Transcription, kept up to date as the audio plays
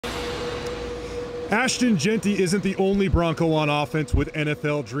Ashton Jeanty isn't the only Bronco on offense with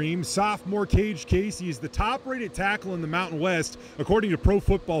NFL dreams. Sophomore Kage Casey is the top-rated tackle in the Mountain West, according to Pro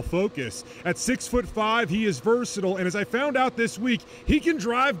Football Focus. At 6'5", he is versatile, and as I found out this week, he can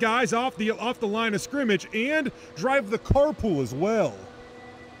drive guys off the line of scrimmage and drive the carpool as well.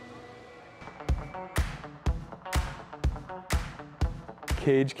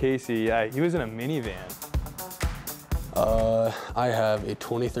 Kage Casey, yeah, he was in a minivan. I have a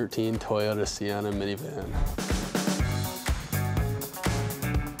 2013 Toyota Sienna minivan.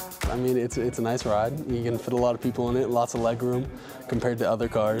 I mean, it's a nice ride. You can fit a lot of people in it, lots of leg room compared to other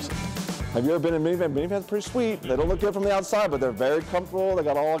cars. Have you ever been in a minivan? Minivan's pretty sweet. They don't look good from the outside, but they're very comfortable. They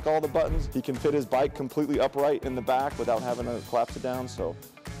got all the buttons. He can fit his bike completely upright in the back without having to collapse it down. So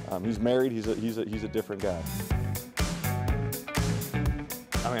he's married. He's a different guy.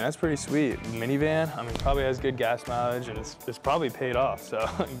 I mean, that's pretty sweet. Minivan, I mean, probably has good gas mileage, and it's probably paid off, so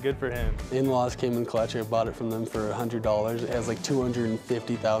good for him. In-laws came in clutch. I bought it from them for $100. It has like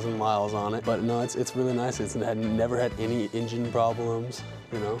 250,000 miles on it, but no, it's really nice. It's never had any engine problems,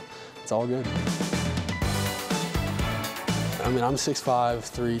 you know. It's all good. I mean, I'm 6'5",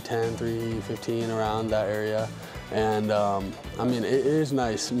 310, 315, around that area. And I mean, it is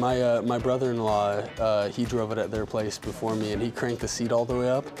nice. My brother-in-law, he drove it at their place before me, and he cranked the seat all the way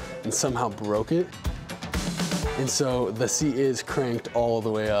up and somehow broke it. And so the seat is cranked all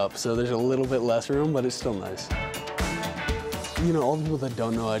the way up. So there's a little bit less room, but it's still nice. You know, all the people that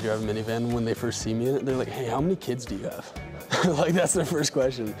don't know I drive a minivan, when they first see me in it, they're like, hey, how many kids do you have? Like, that's their first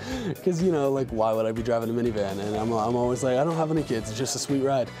question. Because, you know, like, why would I be driving a minivan? And I'm always like, I don't have any kids, it's just a sweet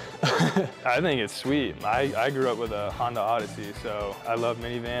ride. I think it's sweet. I grew up with a Honda Odyssey, so I love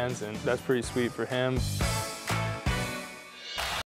minivans, and that's pretty sweet for him.